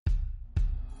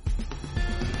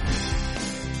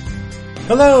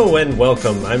Hello and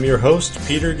welcome. I'm your host,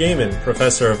 Peter Gaiman,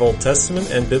 Professor of Old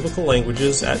Testament and Biblical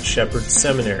Languages at Shepherd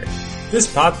Seminary. This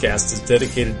podcast is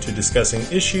dedicated to discussing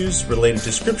issues related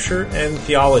to Scripture and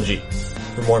theology.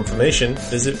 For more information,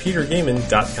 visit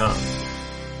petergaiman.com.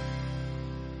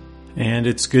 And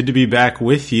it's good to be back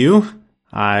with you.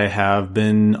 I have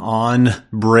been on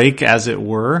break, as it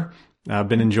were. I've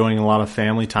been enjoying a lot of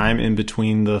family time in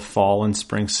between the fall and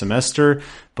spring semester,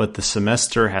 but the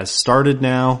semester has started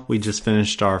now. We just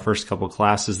finished our first couple of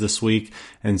classes this week,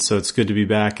 and so it's good to be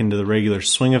back into the regular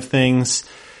swing of things.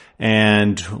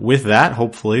 And with that,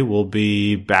 hopefully, we'll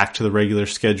be back to the regular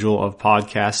schedule of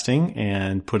podcasting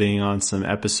and putting on some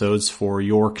episodes for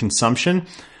your consumption.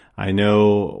 I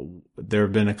know there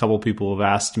have been a couple people who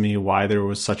have asked me why there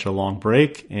was such a long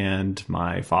break, and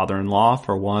my father-in-law,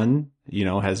 for one,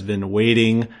 has been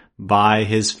waiting by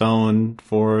his phone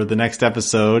for the next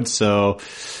episode. So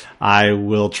I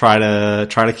will try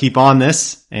to keep on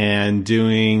this and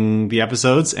doing the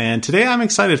episodes. And today I'm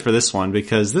excited for this one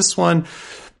because this one,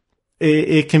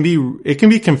 it can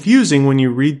be confusing when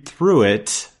you read through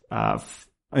it,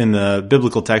 in the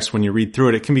biblical text. When you read through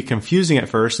it, it can be confusing at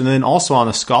first. And then also on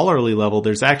a scholarly level,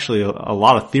 there's actually a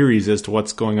lot of theories as to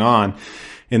what's going on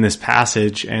in this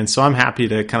passage. And so I'm happy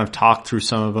to kind of talk through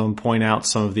some of them, point out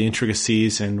some of the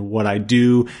intricacies and what I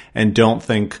do and don't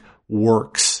think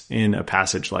works in a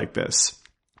passage like this.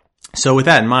 So with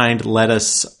that in mind, let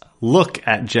us look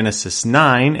at Genesis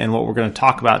 9. And what we're going to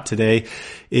talk about today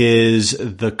is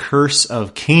the curse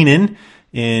of Canaan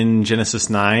in Genesis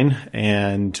 9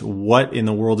 and what in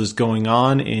the world is going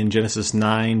on in Genesis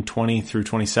 9:20 through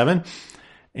 27.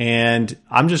 And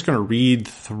I'm just going to read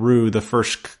through the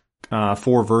first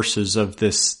 4 verses of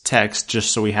this text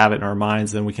just so we have it in our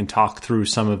minds, then we can talk through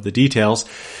some of the details.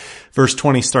 Verse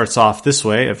 20 starts off this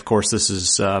way. Of course, this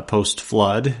is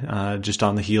post-flood, just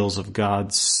on the heels of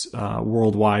God's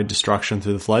worldwide destruction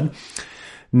through the flood.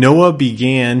 Noah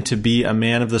began to be a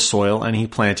man of the soil, and he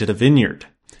planted a vineyard.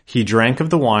 He drank of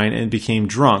the wine and became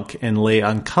drunk and lay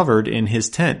uncovered in his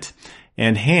tent.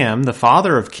 And Ham, the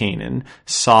father of Canaan,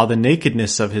 saw the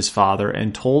nakedness of his father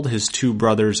and told his 2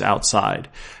 brothers outside.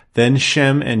 Then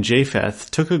Shem and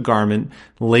Japheth took a garment,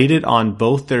 laid it on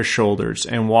both their shoulders,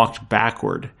 and walked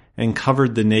backward, and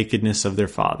covered the nakedness of their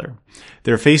father.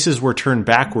 Their faces were turned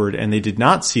backward, and they did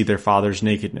not see their father's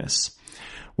nakedness.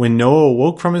 When Noah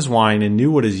awoke from his wine and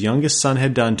knew what his youngest son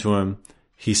had done to him,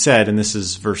 he said, and this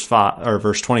is verse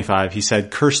 25, he said,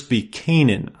 "Cursed be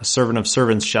Canaan, a servant of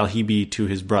servants shall he be to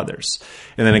his brothers."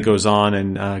 And then it goes on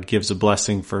and gives a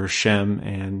blessing for Shem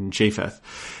and Japheth.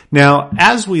 Now,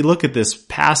 as we look at this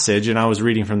passage, and I was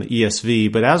reading from the ESV,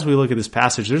 but as we look at this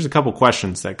passage, there's a couple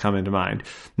questions that come into mind.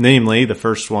 Namely, the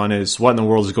first one is, what in the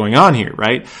world is going on here,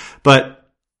 right? But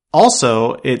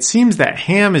also, it seems that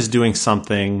Ham is doing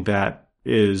something that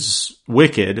is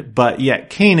wicked, but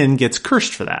yet Canaan gets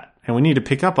cursed for that. And we need to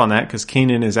pick up on that because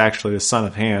Canaan is actually the son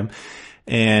of Ham.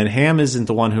 And Ham isn't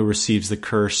the one who receives the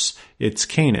curse, it's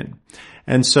Canaan.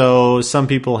 And so some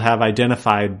people have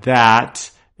identified that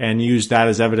and used that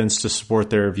as evidence to support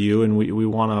their view. And we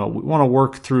want to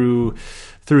work through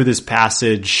this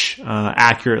passage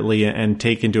accurately and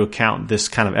take into account this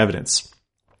kind of evidence.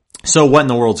 So what in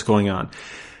the world's going on?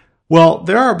 Well,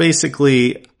 there are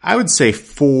basically, I would say,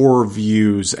 4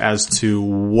 views as to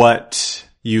what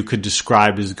you could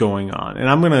describe as going on. And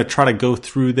I'm going to try to go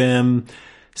through them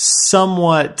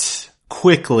somewhat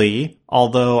quickly,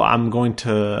 although I'm going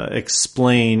to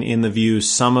explain in the views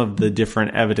some of the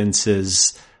different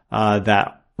evidences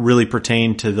that really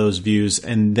pertain to those views.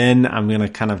 And then I'm going to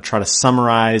kind of try to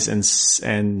summarize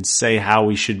and say how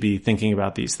we should be thinking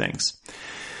about these things.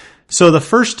 So the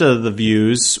first of the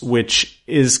views, which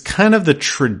is kind of the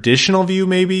traditional view,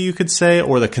 maybe you could say,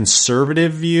 or the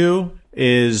conservative view,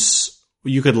 is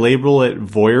you could label it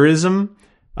voyeurism,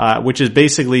 which is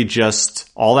basically just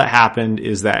all that happened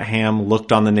is that Ham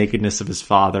looked on the nakedness of his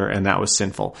father, and that was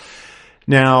sinful.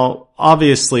 Now,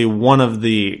 obviously, one of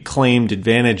the claimed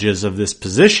advantages of this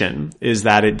position is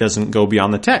that it doesn't go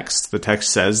beyond the text. The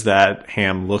text says that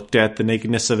Ham looked at the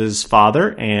nakedness of his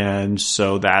father, and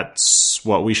so that's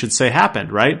what we should say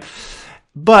happened, right?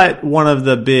 But one of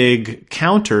the big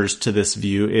counters to this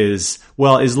view is,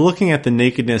 well, is looking at the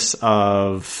nakedness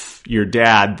of your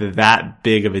dad that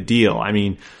big of a deal? I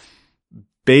mean,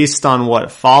 based on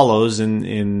what follows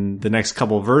in the next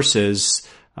couple of verses,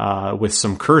 with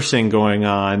some cursing going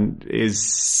on,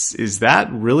 is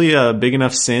that really a big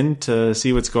enough sin to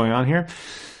see what's going on here?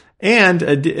 And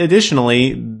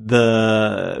additionally,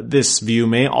 this view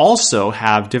may also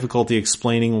have difficulty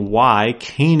explaining why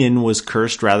Canaan was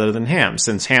cursed rather than Ham.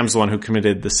 Since Ham's the one who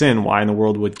committed the sin, why in the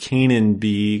world would Canaan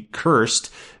be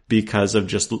cursed because of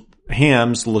just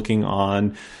Ham's looking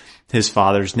on his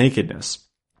father's nakedness.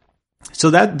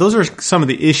 So those are some of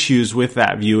the issues with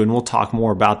that view, and we'll talk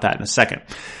more about that in a second.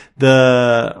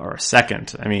 Of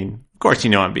course,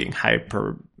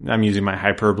 I'm using my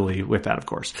hyperbole with that, of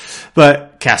course.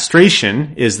 But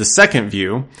castration is the second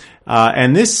view,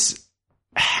 and this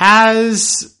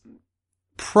has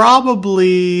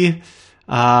probably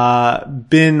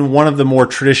been one of the more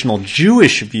traditional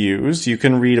Jewish views. You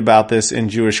can read about this in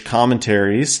Jewish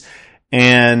commentaries,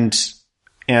 and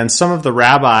some of the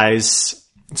rabbis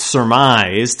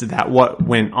surmised that what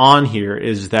went on here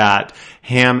is that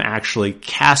Ham actually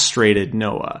castrated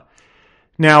Noah.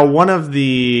 Now, one of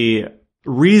the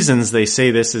reasons they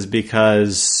say this is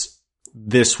because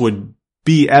this would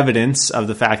be evidence of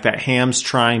the fact that Ham's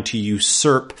trying to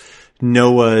usurp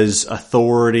Noah's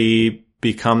authority,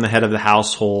 become the head of the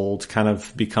household, kind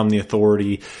of become the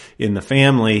authority in the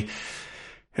family.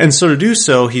 And so to do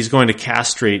so, he's going to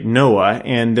castrate Noah.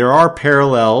 And there are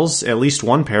parallels, at least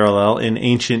one parallel in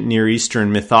ancient Near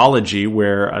Eastern mythology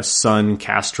where a son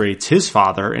castrates his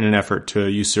father in an effort to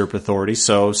usurp authority.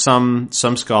 So some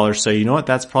scholars say, you know what,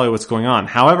 that's probably what's going on.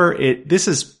 However, this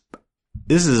is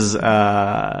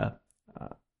a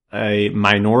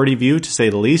minority view, to say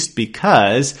the least,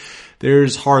 because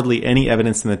there's hardly any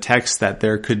evidence in the text that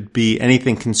there could be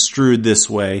anything construed this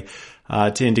way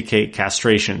to indicate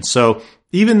castration. So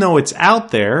even though it's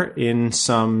out there in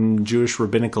some Jewish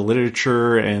rabbinical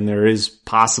literature and there is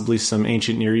possibly some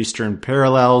ancient Near Eastern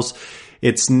parallels,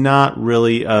 it's not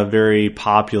really a very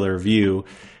popular view.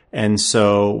 And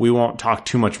so we won't talk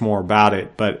too much more about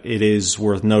it, but it is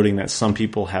worth noting that some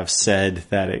people have said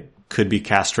that it could be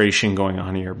castration going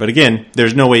on here. But again,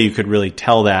 there's no way you could really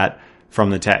tell that from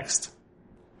the text.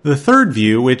 The third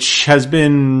view, which has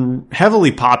been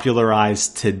heavily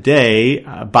popularized today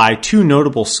by two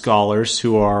notable scholars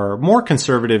who are more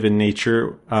conservative in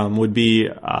nature, would be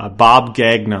Bob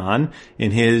Gagnon in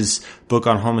his book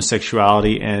on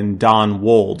homosexuality, and Don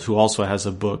Wold, who also has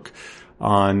a book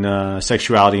on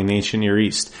sexuality in the ancient Near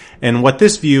East. And what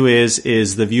this view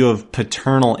is the view of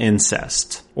paternal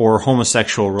incest or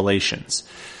homosexual relations.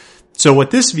 So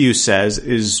what this view says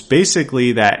is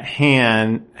basically that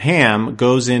Ham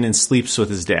goes in and sleeps with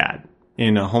his dad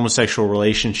in a homosexual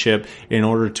relationship in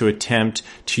order to attempt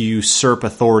to usurp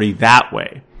authority that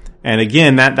way. And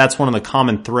again, that's one of the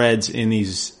common threads in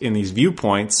these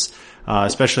viewpoints,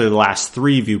 especially the last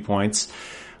three viewpoints,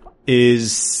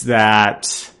 is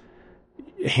that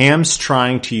Ham's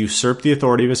trying to usurp the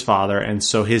authority of his father, and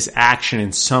so his action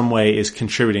in some way is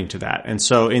contributing to that. And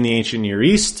so in the ancient Near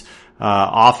East,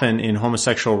 often in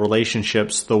homosexual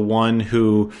relationships, the one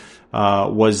who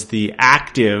was the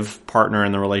active partner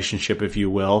in the relationship, if you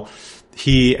will,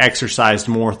 he exercised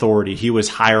more authority. He was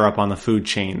higher up on the food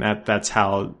chain. That's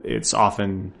how it's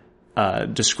often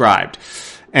described.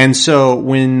 And so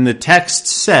when the text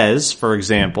says, for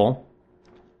example,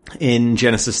 in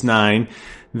Genesis 9,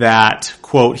 that,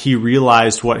 quote, he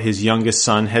realized what his youngest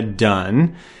son had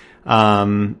done,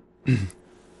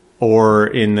 or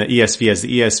in the ESV, as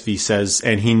the ESV says,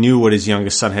 and he knew what his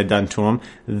youngest son had done to him.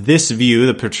 This view,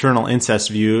 the paternal incest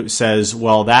view, says,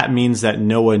 well, that means that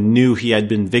Noah knew he had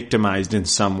been victimized in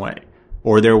some way,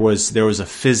 or there was a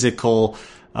physical,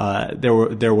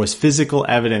 there was physical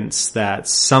evidence that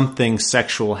something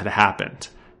sexual had happened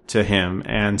to him,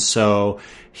 and so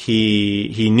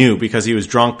he knew because he was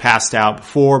drunk, passed out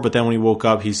before, but then when he woke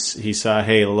up, he saw,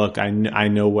 hey, look, I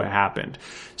know what happened.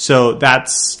 So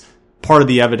that's part of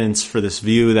the evidence for this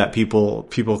view that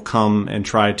people come and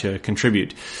try to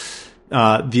contribute.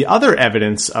 The other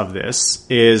evidence of this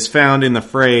is found in the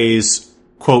phrase,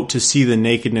 quote, to see the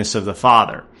nakedness of the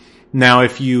father. Now,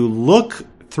 if you look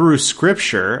through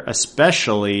Scripture,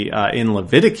 especially in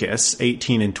Leviticus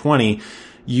 18 and 20,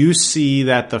 you see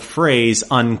that the phrase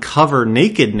uncover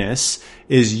nakedness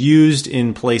is used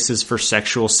in places for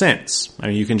sexual sins. I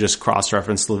mean, you can just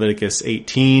cross-reference Leviticus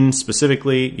 18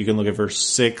 specifically. You can look at verse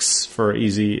 6 for an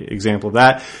easy example of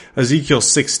that. Ezekiel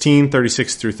 16,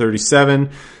 36 through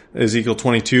 37, Ezekiel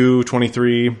 22,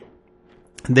 23.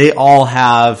 They all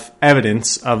have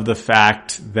evidence of the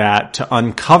fact that to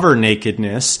uncover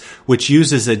nakedness, which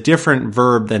uses a different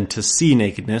verb than to see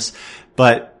nakedness,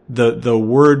 but the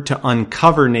word to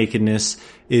uncover nakedness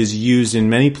is used in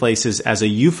many places as a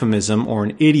euphemism or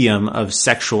an idiom of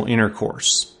sexual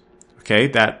intercourse. Okay,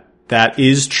 that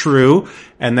is true,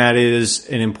 and that is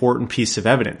an important piece of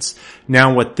evidence.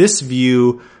 Now, what this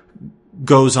view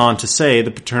goes on to say,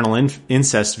 the paternal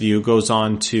incest view goes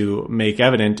on to make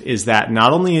evident, is that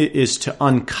not only is to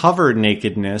uncover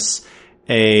nakedness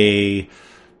a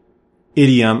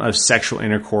idiom of sexual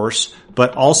intercourse,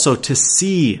 but also to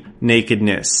see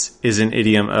nakedness is an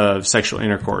idiom of sexual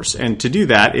intercourse. And to do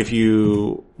that, if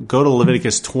you go to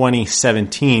Leviticus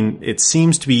 20:17, it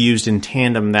seems to be used in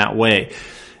tandem that way.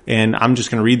 And I'm just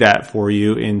going to read that for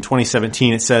you. In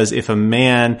 20:17, it says, if a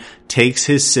man takes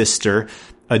his sister,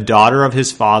 a daughter of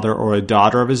his father or a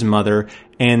daughter of his mother,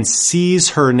 and sees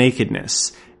her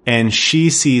nakedness, and she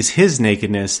sees his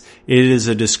nakedness, it is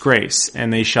a disgrace,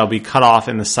 and they shall be cut off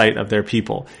in the sight of their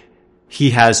people.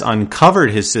 He has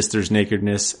uncovered his sister's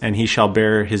nakedness, and he shall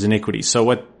bear his iniquity. So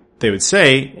what they would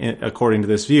say, according to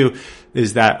this view,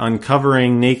 is that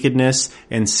uncovering nakedness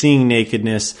and seeing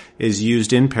nakedness is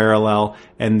used in parallel,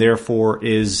 and therefore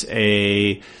is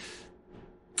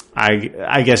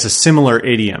I guess a similar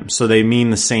idiom. So they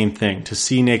mean the same thing. To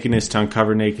see nakedness, to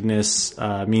uncover nakedness,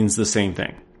 means the same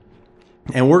thing.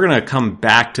 And we're going to come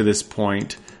back to this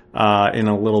point in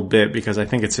a little bit because I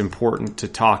think it's important to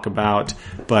talk about,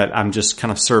 but I'm just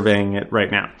kind of surveying it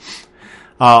right now.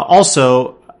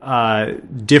 Also,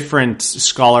 different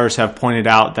scholars have pointed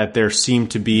out that there seem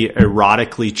to be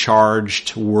erotically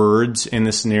charged words in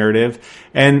this narrative.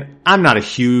 And I'm not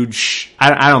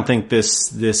I don't think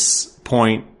this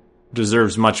point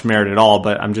deserves much merit at all,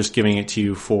 but I'm just giving it to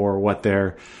you for what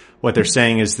they're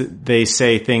saying is that they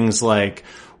say things like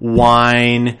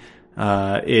wine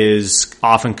is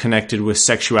often connected with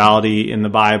sexuality in the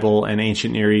Bible and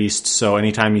ancient Near East. So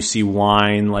anytime you see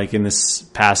wine, like in this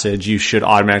passage, you should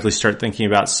automatically start thinking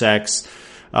about sex.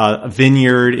 A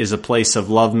vineyard is a place of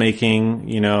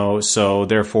lovemaking, so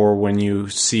therefore when you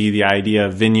see the idea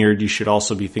of vineyard, you should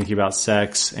also be thinking about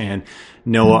sex. And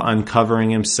Noah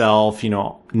uncovering himself,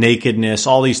 nakedness,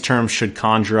 all these terms should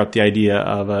conjure up the idea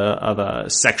of a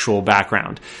sexual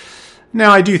background.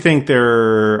 Now, I do think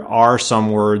there are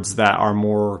some words that are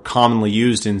more commonly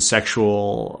used in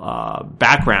sexual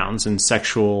backgrounds and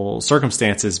sexual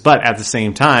circumstances, but at the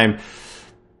same time,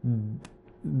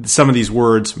 most of these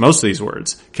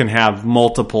words can have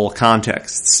multiple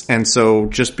contexts. And so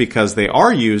just because they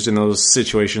are used in those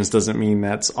situations doesn't mean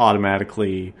that's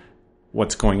automatically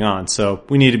what's going on. So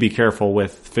we need to be careful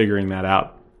with figuring that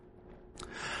out.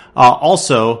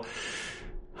 Also,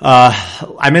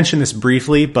 I mentioned this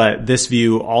briefly, but this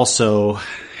view also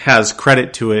has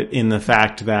credit to it in the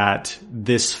fact that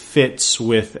this fits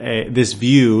with this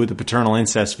view, the paternal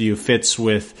incest view, fits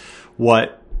with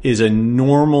what is a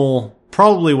normal,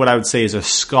 probably what I would say is a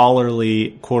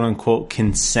scholarly, quote unquote,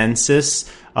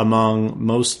 consensus among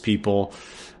most people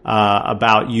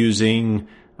about using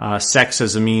sex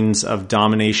as a means of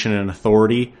domination and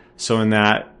authority. So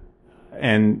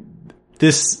and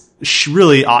this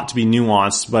really ought to be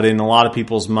nuanced, but in a lot of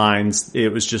people's minds, it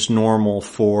was just normal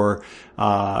for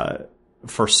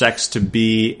sex to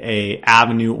be a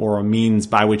avenue or a means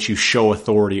by which you show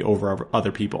authority over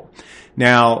other people.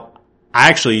 Now, I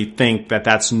actually think that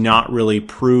that's not really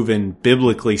proven,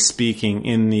 biblically speaking,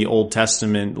 in the Old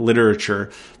Testament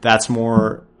literature. That's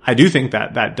more, I do think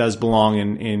that does belong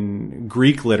in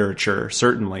Greek literature,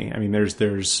 certainly. I mean,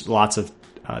 there's lots of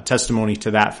testimony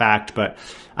to that fact, but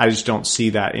I just don't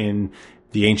see that in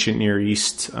the ancient Near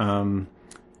East, in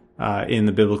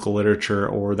the biblical literature,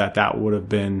 or that would have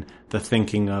been the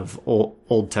thinking of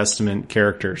Old Testament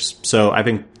characters. So I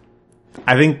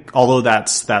think although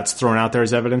that's thrown out there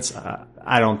as evidence,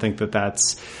 I don't think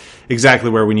that's exactly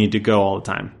where we need to go all the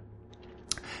time.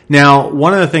 Now,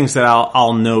 one of the things that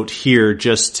I'll note here,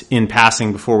 just in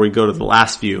passing before we go to the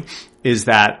last view, is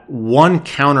that one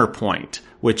counterpoint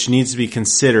which needs to be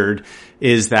considered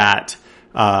is that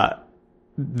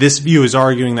this view is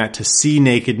arguing that to see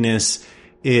nakedness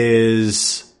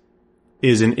is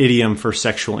an idiom for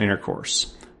sexual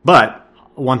intercourse. But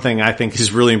one thing I think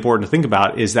is really important to think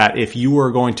about is that if you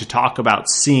were going to talk about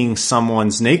seeing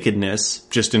someone's nakedness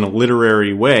just in a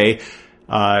literary way,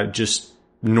 just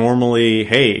normally,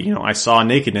 hey, I saw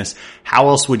nakedness, how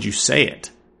else would you say it?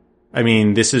 I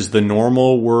mean, this is the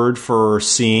normal word for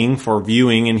seeing, for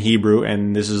viewing in Hebrew,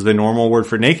 and this is the normal word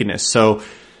for nakedness. So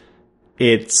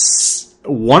it's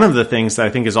one of the things that I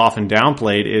think is often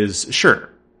downplayed is, sure,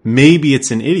 maybe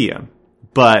it's an idiom,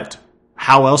 but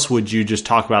how else would you just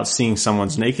talk about seeing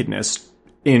someone's nakedness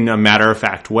in a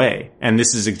matter-of-fact way? And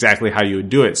this is exactly how you would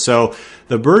do it. So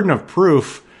the burden of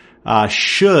proof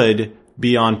should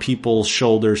be on people's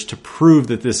shoulders to prove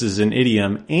that this is an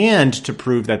idiom and to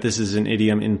prove that this is an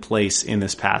idiom in place in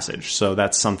this passage. So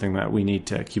that's something that we need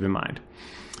to keep in mind.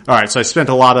 All right, so I spent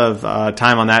a lot of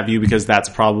time on that view because that's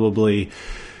probably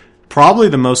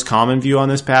the most common view on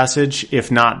this passage. If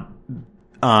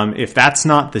that's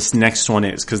not, this next one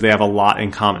is, because they have a lot in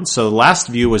common. So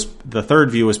the third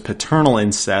view was paternal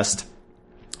incest.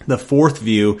 The fourth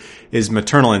view is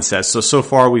maternal incest. So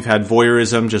far we've had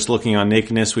voyeurism, just looking on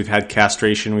nakedness. We've had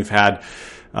castration. We've had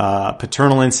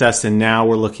paternal incest, and now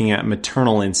we're looking at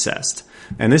maternal incest.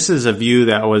 And this is a view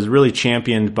that was really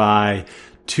championed by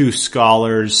two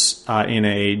scholars in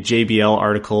a JBL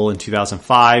article in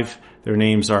 2005. Their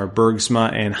names are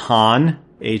Bergsma and Hahn,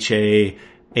 Hahn.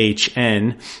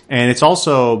 And it's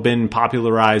also been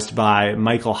popularized by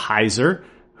Michael Heiser,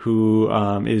 who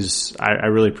I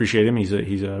really appreciate him.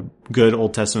 He's a good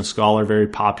Old Testament scholar, very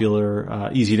popular,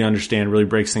 easy to understand, really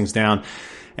breaks things down.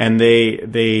 And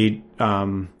they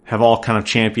have all kind of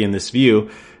championed this view.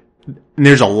 And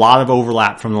there's a lot of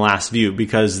overlap from the last view,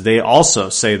 because they also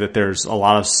say that there's a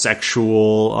lot of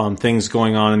sexual things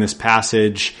going on in this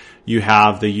passage. You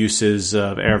have the uses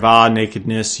of erva,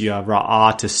 nakedness. You have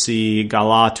ra'ah, to see,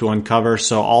 gala, to uncover.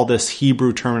 So all this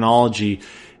Hebrew terminology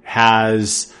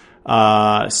has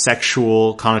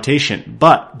sexual connotation.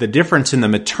 But the difference in the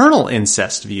maternal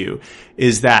incest view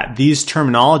is that these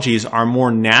terminologies are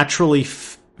more naturally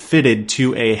fitted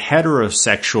to a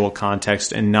heterosexual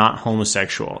context and not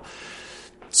homosexual.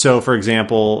 So, for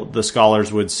example, the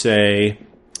scholars would say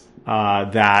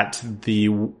that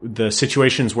the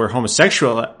situations where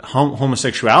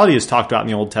homosexuality is talked about in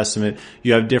the Old Testament,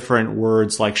 you have different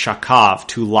words like shakav,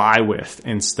 to lie with,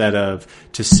 instead of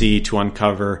to see, to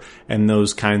uncover, and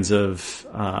those kinds of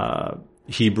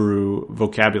Hebrew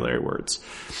vocabulary words.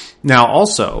 Now,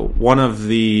 also, one of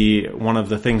the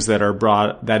things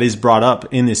that is brought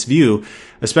up in this view,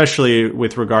 especially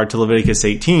with regard to Leviticus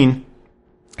 18,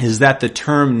 is that the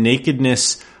term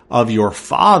nakedness of your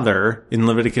father in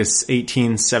Leviticus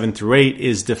 18:7 through 8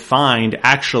 is defined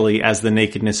actually as the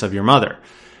nakedness of your mother.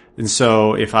 And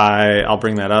so I'll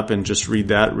bring that up and just read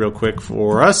that real quick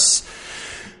for us.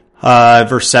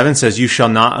 Verse 7 says, "You shall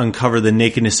not uncover the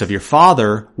nakedness of your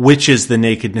father, which is the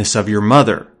nakedness of your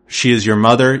mother. She is your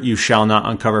mother, you shall not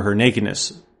uncover her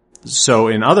nakedness." So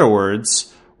in other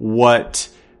words, what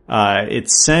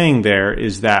it's saying there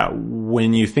is that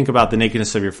when you think about the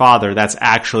nakedness of your father, that's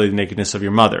actually the nakedness of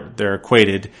your mother. They're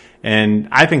equated. And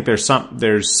I think there's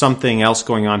something else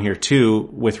going on here too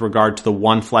with regard to the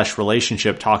one flesh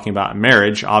relationship, talking about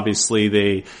marriage.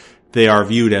 Obviously they are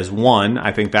viewed as one.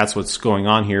 I think that's what's going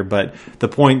on here. But the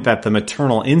point that the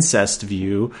maternal incest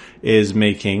view is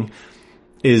making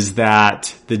is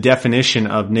that the definition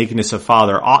of nakedness of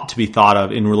father ought to be thought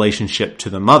of in relationship to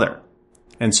the mother.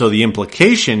 And so the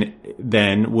implication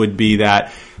then would be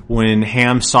that when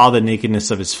Ham saw the nakedness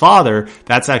of his father,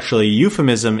 that's actually a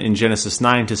euphemism in Genesis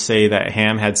 9 to say that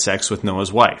Ham had sex with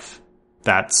Noah's wife.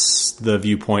 That's the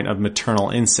viewpoint of maternal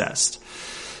incest.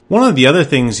 One of the other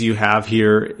things you have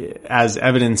here as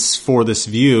evidence for this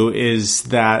view is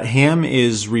that Ham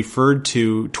is referred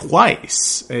to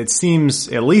twice. It seems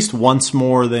at least once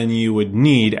more than you would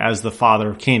need as the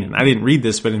father of Canaan. I didn't read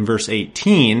this, but in verse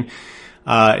 18,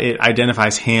 it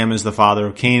identifies Ham as the father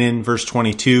of Canaan. Verse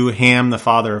 22, Ham, the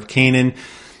father of Canaan.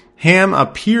 Ham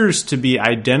appears to be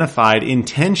identified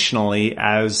intentionally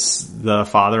as the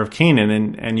father of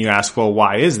Canaan. And you ask, well,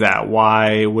 why is that?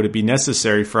 Why would it be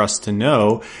necessary for us to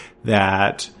know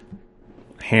that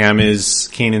Ham is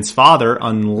Canaan's father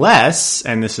unless,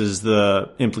 and this is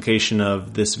the implication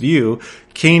of this view,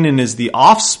 Canaan is the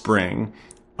offspring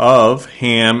of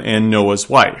Ham and Noah's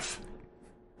wife?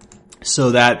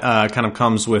 So that kind of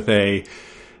comes with a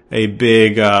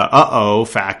big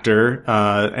factor,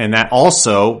 and that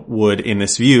also would, in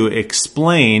this view,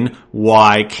 explain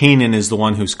why Canaan is the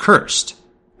one who's cursed.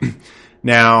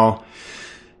 Now,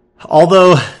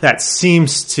 although that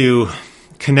seems to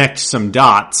connect some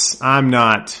dots, I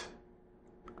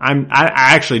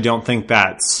actually don't think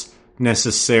that's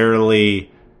necessarily.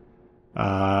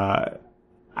 I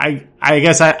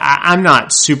guess I'm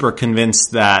not super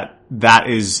convinced that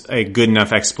is a good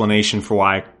enough explanation for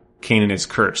why Canaan is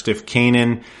cursed. If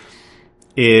Canaan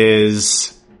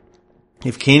is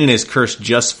cursed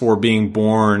just for being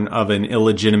born of an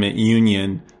illegitimate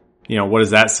union, what does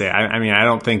that say? I mean, I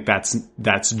don't think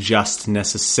that's just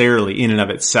necessarily in and of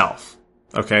itself.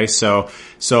 Okay, so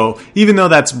even though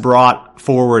that's brought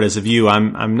forward as a view,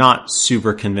 I'm not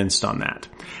super convinced on that.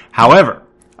 However,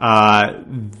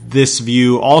 this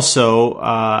view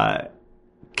also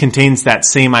contains that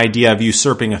same idea of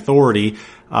usurping authority,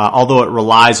 although it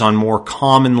relies on more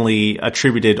commonly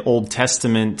attributed Old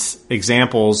Testament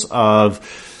examples of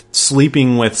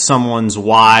sleeping with someone's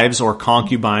wives or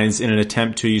concubines in an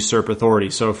attempt to usurp authority.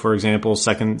 So, for example,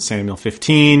 2 Samuel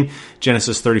 15,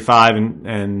 Genesis 35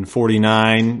 and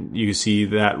 49, you see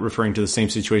that referring to the same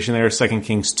situation there. 2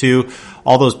 Kings 2,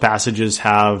 all those passages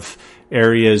have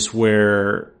areas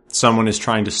where someone is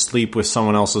trying to sleep with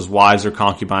someone else's wives or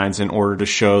concubines in order to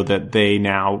show that they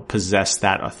now possess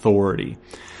that authority.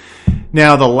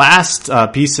 Now, the last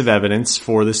piece of evidence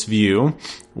for this view,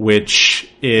 which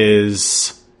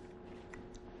is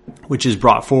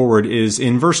brought forward, is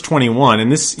in verse 21.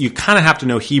 And this, you kind of have to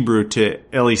know Hebrew to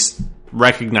at least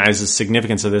recognize the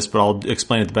significance of this, but I'll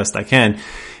explain it the best I can,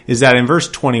 is that in verse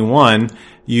 21,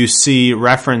 you see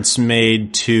reference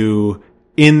made to,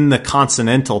 in the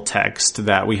consonantal text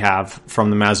that we have from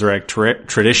the Masoretic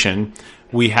tradition,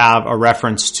 we have a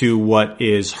reference to what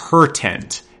is her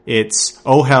tent. It's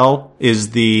Ohel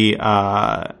is the,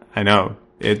 I know,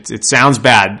 it sounds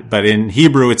bad, but in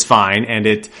Hebrew it's fine, and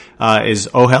it is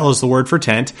Ohel is the word for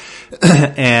tent,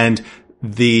 and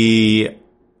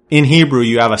in Hebrew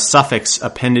you have a suffix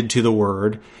appended to the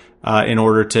word in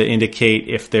order to indicate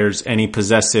if there's any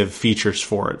possessive features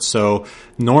for it. So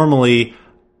normally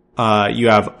you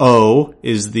have O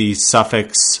is the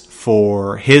suffix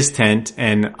for his tent,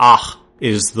 and Ach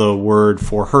is the word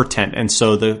for her tent. And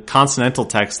so the consonantal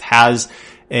text has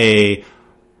an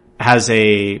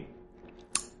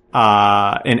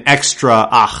extra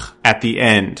Ach at the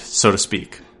end, so to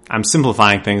speak. I'm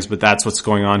simplifying things, but that's what's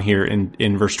going on here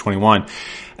in verse 21.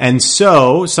 And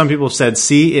so some people have said,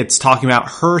 see, it's talking about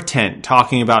her tent,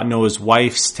 talking about Noah's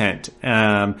wife's tent.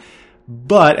 But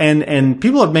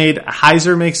people have made,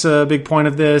 Heiser makes a big point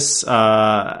of this,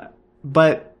 but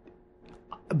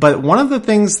one of the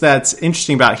things that's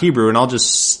interesting about Hebrew, and I'll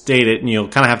just state it, and you'll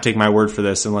kind of have to take my word for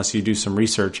this unless you do some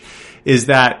research, is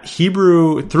that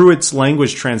Hebrew, through its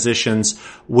language transitions,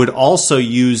 would also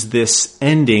use this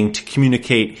ending to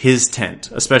communicate his tent,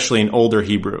 especially in older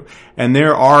Hebrew. And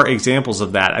there are examples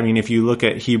of that. I mean, if you look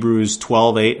at Genesis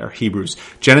 12:8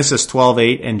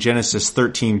 and Genesis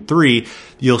 13:3,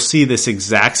 you'll see this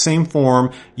exact same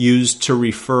form used to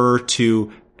refer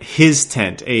to his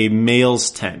tent, a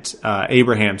male's tent,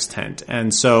 Abraham's tent.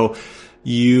 And so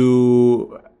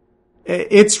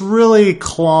it's really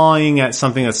clawing at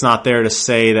something that's not there to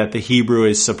say that the Hebrew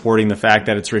is supporting the fact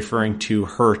that it's referring to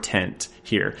her tent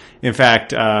here. In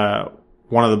fact,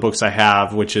 one of the books I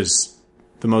have, which is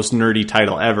the most nerdy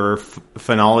title ever,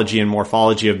 Phonology and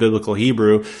Morphology of Biblical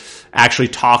Hebrew, actually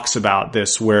talks about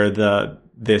this, where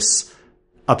this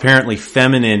apparently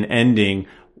feminine ending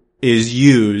is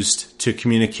used to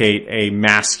communicate a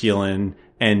masculine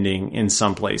ending in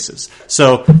some places.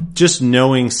 So just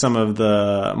knowing some of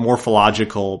the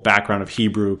morphological background of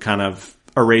Hebrew kind of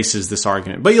erases this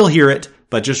argument. But you'll hear it,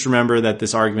 but just remember that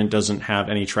this argument doesn't have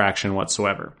any traction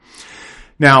whatsoever.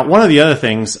 Now, one of the other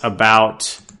things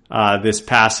about this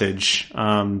passage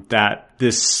that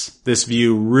this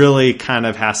view really kind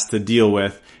of has to deal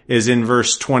with is in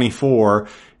verse 24.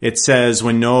 It says,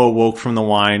 when Noah woke from the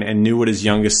wine and knew what his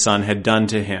youngest son had done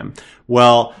to him.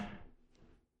 Well,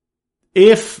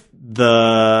 if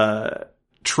the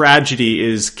tragedy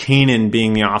is Canaan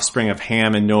being the offspring of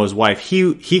Ham and Noah's wife,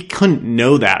 he couldn't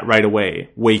know that right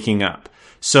away, waking up.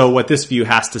 So what this view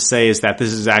has to say is that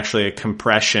this is actually a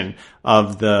compression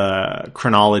of the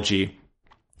chronology,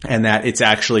 and that it's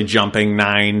actually jumping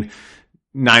nine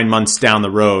months down the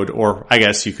road, or I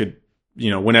guess you could,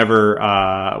 whenever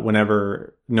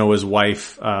Noah's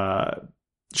wife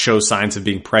shows signs of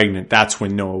being pregnant, that's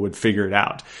when Noah would figure it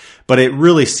out. But it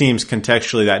really seems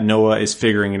contextually that Noah is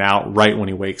figuring it out right when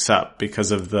he wakes up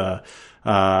because of the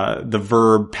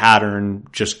verb pattern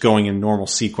just going in normal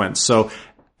sequence. So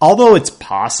although it's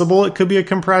possible it could be a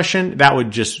compression, that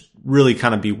would just really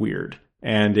kind of be weird.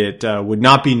 And it would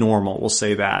not be normal, we'll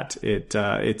say that.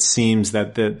 It seems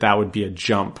that would be a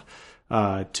jump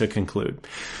to conclude.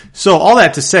 So all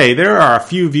that to say, there are a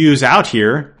few views out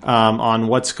here on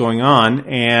what's going on,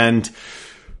 and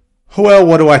well,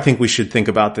 what do I think we should think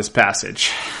about this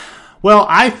passage? Well,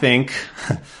 I think,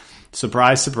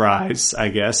 surprise, surprise, I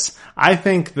guess, I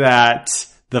think that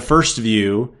the first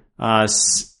view,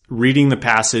 reading the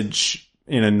passage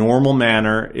in a normal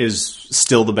manner, is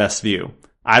still the best view.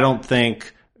 I don't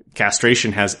think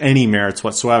castration has any merits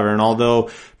whatsoever, and although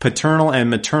paternal and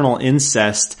maternal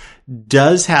incest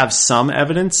does have some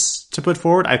evidence to put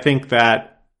forward, I think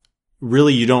that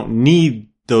really you don't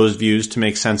need those views to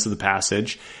make sense of the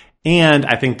passage. And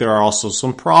I think there are also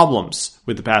some problems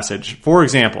with the passage. For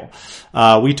example,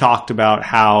 we talked about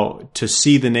how to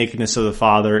see the nakedness of the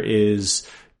father is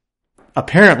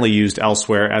apparently used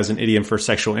elsewhere as an idiom for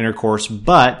sexual intercourse,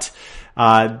 but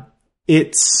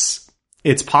it's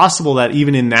possible that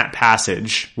even in that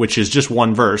passage, which is just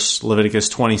one verse, Leviticus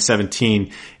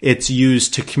 20:17, it's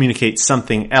used to communicate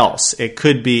something else. It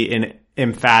could be an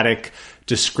emphatic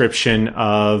description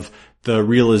of the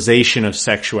realization of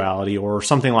sexuality or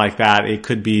something like that. It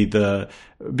could be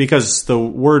because the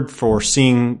word for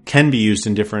seeing can be used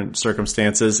in different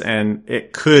circumstances, and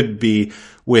it could be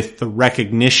with the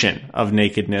recognition of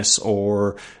nakedness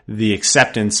or the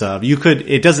acceptance of.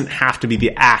 It doesn't have to be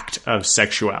the act of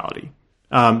sexuality.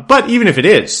 But even if it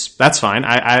is, that's fine.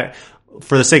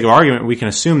 For the sake of argument, we can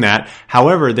assume that.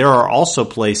 However, there are also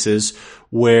places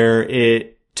where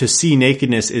to see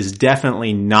nakedness is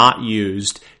definitely not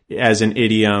used as an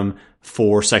idiom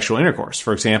for sexual intercourse.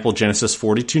 For example, Genesis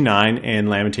 42:9 and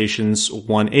Lamentations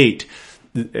 1:8.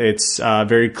 It's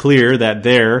very clear that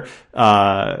there,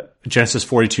 Genesis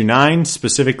 42:9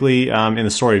 specifically, in the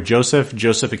story of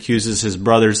Joseph accuses his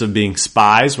brothers of being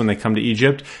spies when they come to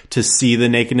Egypt to see the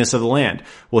nakedness of the land.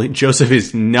 Well, Joseph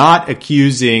is not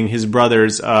accusing his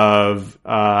brothers of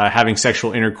having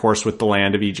sexual intercourse with the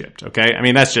land of Egypt. Okay, I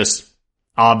mean that's just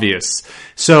obvious.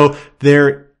 So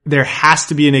there has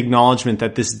to be an acknowledgement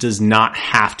that this does not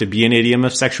have to be an idiom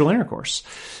of sexual intercourse.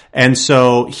 And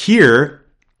so here,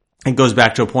 it goes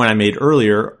back to a point I made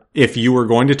earlier. If you were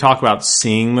going to talk about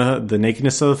seeing the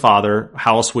nakedness of the father,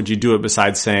 how else would you do it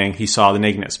besides saying he saw the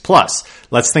nakedness? Plus,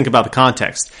 let's think about the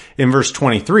context. In verse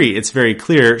 23, it's very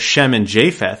clear Shem and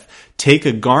Japheth take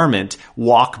a garment,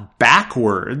 walk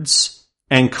backwards,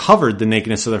 and covered the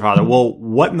nakedness of their father. Well,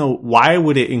 why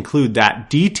would it include that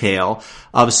detail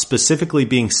of specifically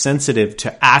being sensitive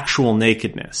to actual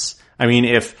nakedness? I mean,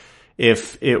 if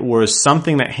it was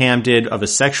something that Ham did of a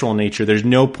sexual nature, there's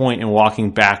no point in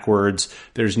walking backwards.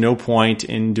 There's no point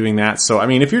in doing that. So, I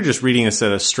mean, if you're just reading this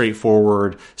at a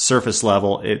straightforward surface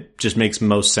level, it just makes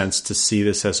most sense to see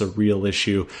this as a real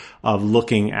issue of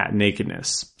looking at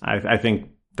nakedness. I think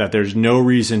that there's no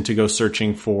reason to go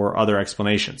searching for other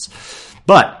explanations.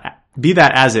 But be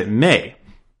that as it may,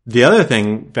 the other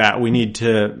thing that we need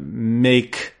to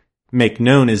make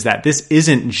known is that this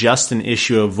isn't just an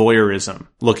issue of voyeurism,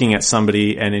 looking at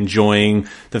somebody and enjoying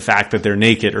the fact that they're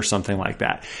naked or something like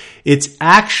that. It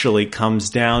actually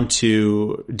comes down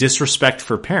to disrespect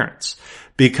for parents.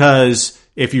 Because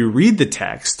if you read the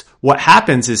text, what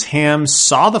happens is Ham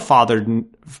saw the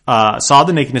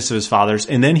nakedness of his fathers,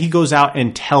 and then he goes out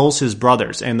and tells his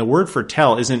brothers. And the word for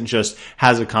tell isn't just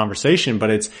has a conversation,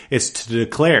 but it's to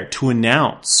declare, to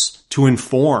announce, to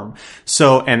inform.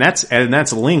 So, and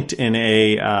that's linked in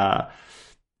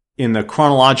in the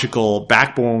chronological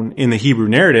backbone in the Hebrew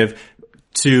narrative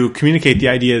to communicate the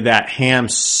idea that Ham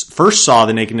first saw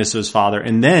the nakedness of his father,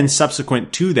 and then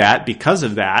subsequent to that, because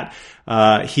of that,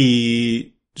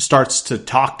 he starts to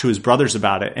talk to his brothers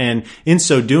about it. And in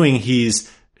so doing, he's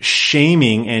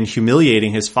shaming and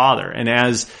humiliating his father. And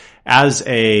as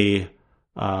a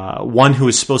one who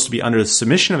is supposed to be under the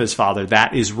submission of his father,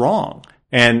 that is wrong.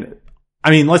 And I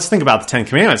mean, let's think about the Ten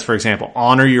Commandments, for example.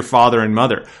 Honor your father and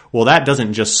mother. Well, that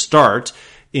doesn't just start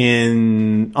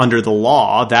under the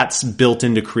law. That's built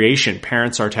into creation.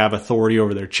 Parents are to have authority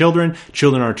over their children.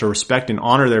 Children are to respect and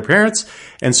honor their parents.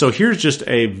 And so here's just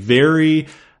a very,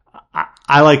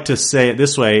 I like to say it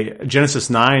this way. Genesis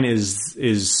 9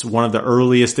 is one of the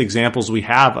earliest examples we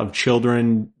have of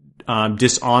children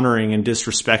dishonoring and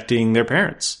disrespecting their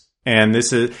parents. And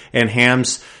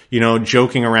Ham's,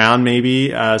 joking around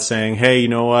maybe, saying, hey, you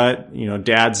know what?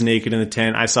 Dad's naked in the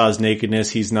tent. I saw his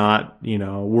nakedness. He's not,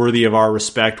 worthy of our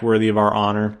respect, worthy of our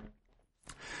honor.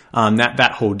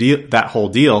 That whole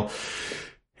deal.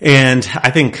 And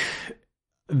I think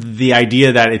the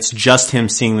idea that it's just him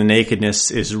seeing the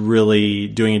nakedness is really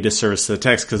doing a disservice to the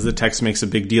text, because the text makes a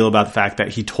big deal about the fact that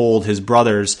he told his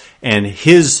brothers, and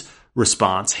his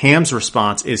response, Ham's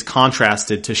response, is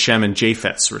contrasted to Shem and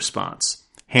Japheth's response.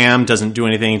 Ham doesn't do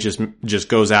anything, just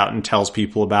goes out and tells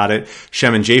people about it.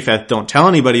 Shem and Japheth don't tell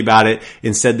anybody about it.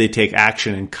 Instead, they take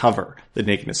action and cover the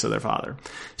nakedness of their father.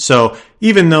 So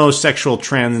even though sexual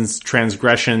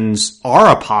transgressions are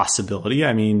a possibility,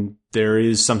 I mean, there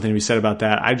is something to be said about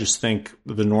that. I just think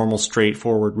the normal,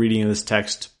 straightforward reading of this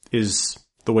text is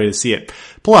the way to see it.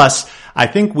 Plus, I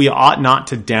think we ought not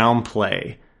to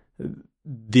downplay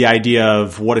the idea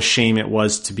of what a shame it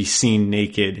was to be seen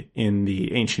naked in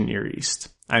the ancient Near East.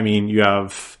 I mean, you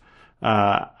have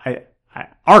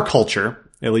our culture,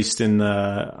 at least in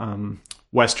the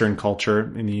Western culture,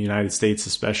 in the United States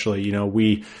especially.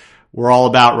 We're all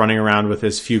about running around with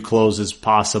as few clothes as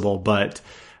possible, but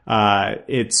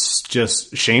it's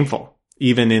just shameful.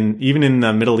 Even in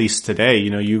the Middle East today,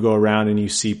 you go around and you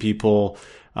see people,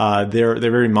 they're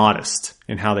very modest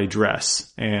in how they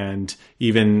dress. And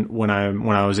even when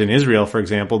I was in Israel, for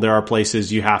example, there are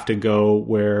places you have to go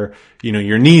where,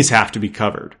 your knees have to be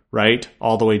covered, right?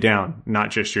 All the way down, not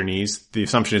just your knees. The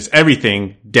assumption is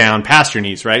everything down past your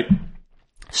knees, right?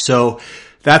 So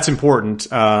that's important.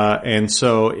 And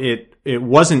so it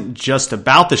wasn't just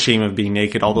about the shame of being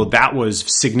naked, although that was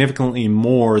significantly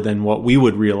more than what we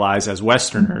would realize as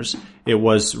Westerners. It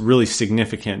was really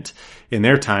significant in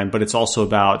their time, but it's also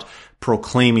about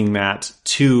proclaiming that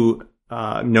to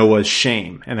Noah's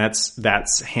shame, and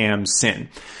that's Ham's sin.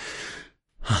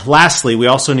 Lastly, we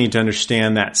also need to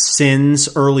understand that sins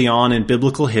early on in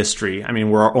biblical history, I mean,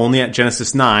 we're only at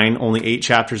Genesis 9, only 8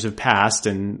 chapters have passed,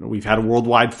 and we've had a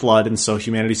worldwide flood, and so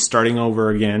humanity's starting over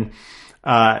again.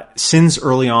 Sins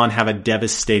early on have a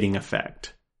devastating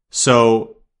effect.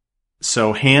 So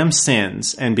Ham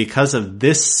sins, and because of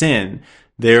this sin,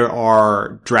 there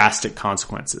are drastic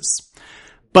consequences.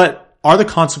 But are the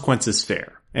consequences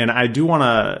fair? And I do want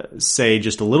to say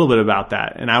just a little bit about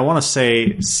that. And I want to say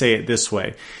it this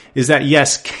way, is that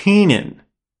yes, Canaan,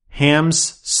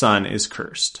 Ham's son, is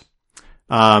cursed.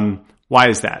 Why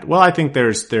is that? Well, I think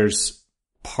there's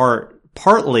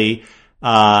partly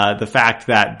the fact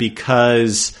that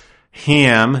because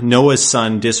Ham, Noah's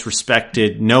son,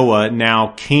 disrespected Noah,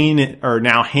 now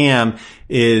Ham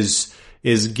is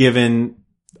given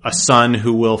a son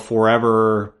who will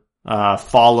forever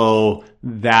follow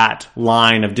that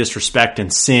line of disrespect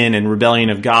and sin and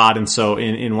rebellion of God. And so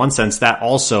in one sense, that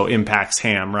also impacts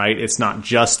Ham, right? It's not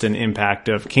just an impact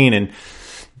of Canaan.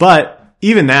 But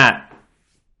even that,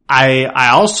 I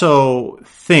also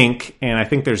think, and I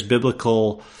think there's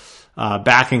biblical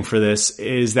backing for this,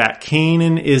 is that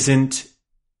Canaan isn't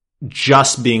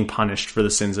just being punished for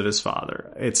the sins of his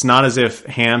father. It's not as if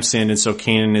Ham sinned and so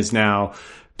Canaan is now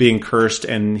being cursed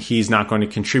and he's not going to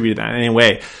contribute to that.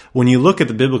 Anyway, when you look at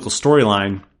the biblical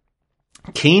storyline,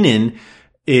 Canaan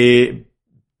and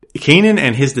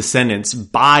his descendants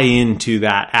buy into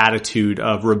that attitude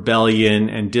of rebellion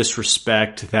and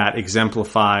disrespect that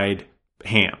exemplified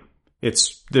Ham.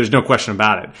 There's no question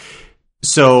about it.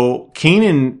 So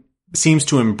Canaan seems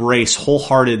to embrace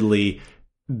wholeheartedly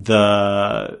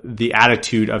the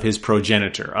attitude of his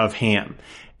progenitor, of Ham.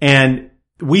 And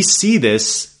we see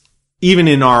this even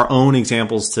in our own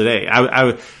examples today.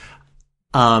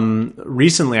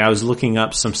 Recently I was looking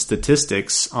up some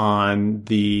statistics on just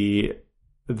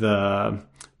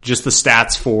the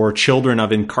stats for children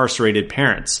of incarcerated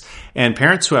parents. And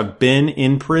parents who have been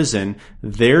in prison,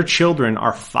 their children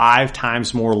are 5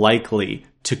 times more likely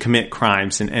to commit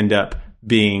crimes and end up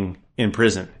being in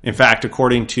prison. In fact,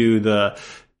 according to the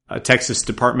Texas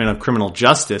Department of Criminal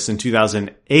Justice in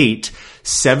 2008,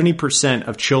 70%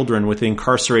 of children with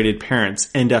incarcerated parents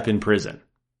end up in prison.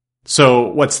 So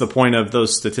what's the point of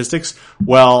those statistics?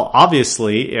 Well,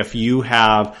 obviously, if you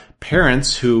have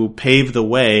parents who pave the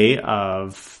way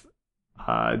of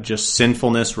just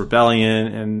sinfulness,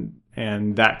 rebellion,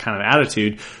 and that kind of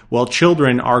attitude, well,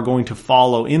 children are going to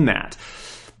follow in that.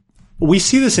 We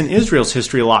see this in Israel's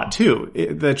history a lot too.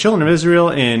 The children of Israel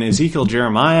in Ezekiel,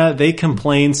 Jeremiah, they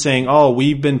complain saying, oh,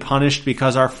 we've been punished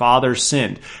because our fathers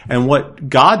sinned. And what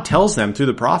God tells them through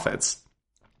the prophets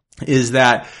is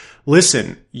that,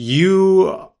 listen,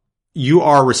 you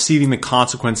are receiving the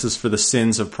consequences for the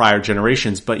sins of prior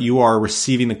generations, but you are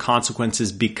receiving the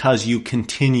consequences because you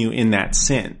continue in that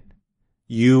sin.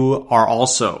 You are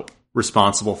also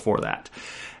responsible for that.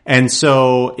 And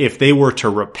so if they were to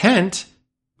repent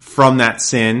from that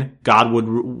sin, God would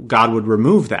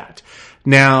remove that.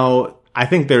 Now, I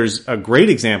think there's a great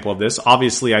example of this.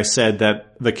 Obviously, I said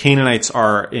that the Canaanites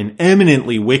are an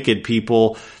eminently wicked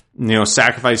people,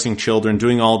 sacrificing children,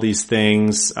 doing all these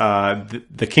things.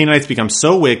 The Canaanites become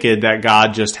so wicked that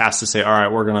God just has to say, all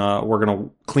right, we're gonna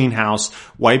clean house,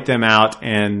 wipe them out,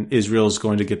 and Israel is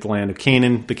going to get the land of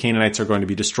Canaan. The Canaanites are going to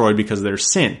be destroyed because of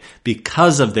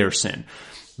their sin.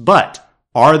 But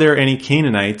are there any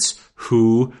Canaanites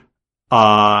who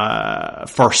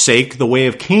forsake the way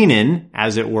of Canaan,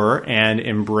 as it were, and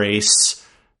embrace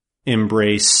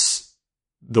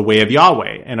the way of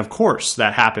Yahweh? And of course,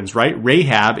 that happens, right?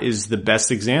 Rahab is the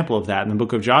best example of that in the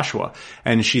book of Joshua.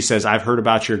 And she says, I've heard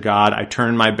about your God. I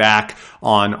turned my back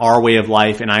on our way of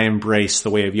life and I embrace the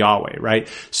way of Yahweh, right?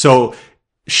 So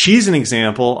she's an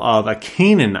example of a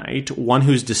Canaanite, one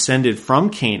who's descended from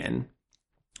Canaan,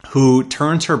 who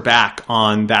turns her back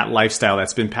on that lifestyle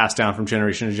that's been passed down from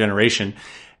generation to generation,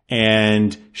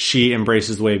 and she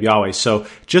embraces the way of Yahweh. So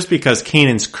just because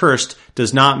Canaan's cursed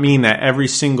does not mean that every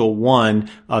single one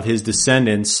of his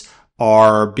descendants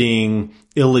are being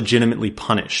illegitimately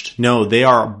punished. No, they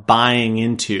are buying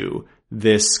into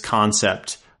this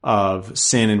concept of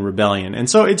sin and rebellion. And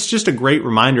so it's just a great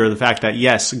reminder of the fact that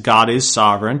yes, God is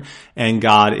sovereign and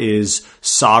God is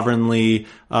sovereignly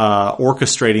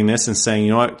orchestrating this and saying,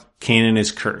 you know what, Canaan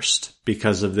is cursed.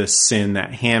 because of this sin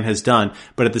that Ham has done.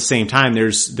 But at the same time,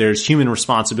 there's human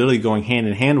responsibility going hand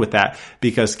in hand with that,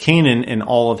 because Canaan and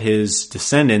all of his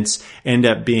descendants end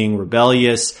up being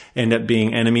rebellious, end up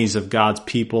being enemies of God's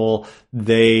people.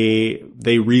 They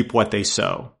reap what they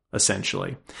sow,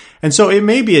 essentially. And so it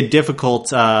may be a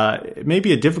difficult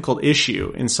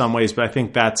issue in some ways, but I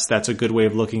think that's a good way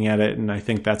of looking at it. And I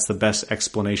think that's the best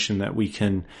explanation that we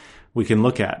can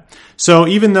look at. So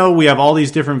even though we have all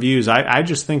these different views, I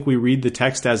just think we read the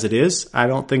text as it is. I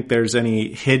don't think there's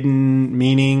any hidden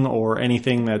meaning or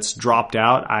anything that's dropped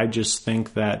out. I just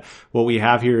think that what we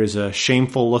have here is a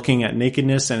shameful looking at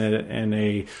nakedness and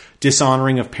a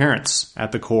dishonoring of parents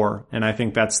at the core. And I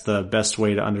think that's the best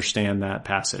way to understand that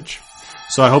passage.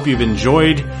 So I hope you've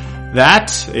enjoyed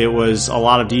that. It was a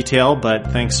lot of detail, but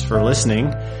thanks for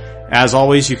listening. As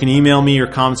always, you can email me your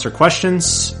comments or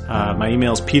questions. My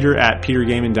email is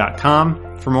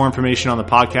peter@petergaming.com. For more information on the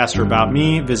podcast or about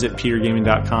me, visit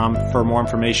petergaming.com. For more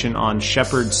information on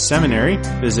Shepherd's Seminary,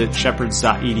 visit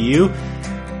shepherds.edu.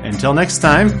 Until next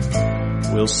time,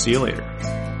 we'll see you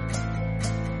later.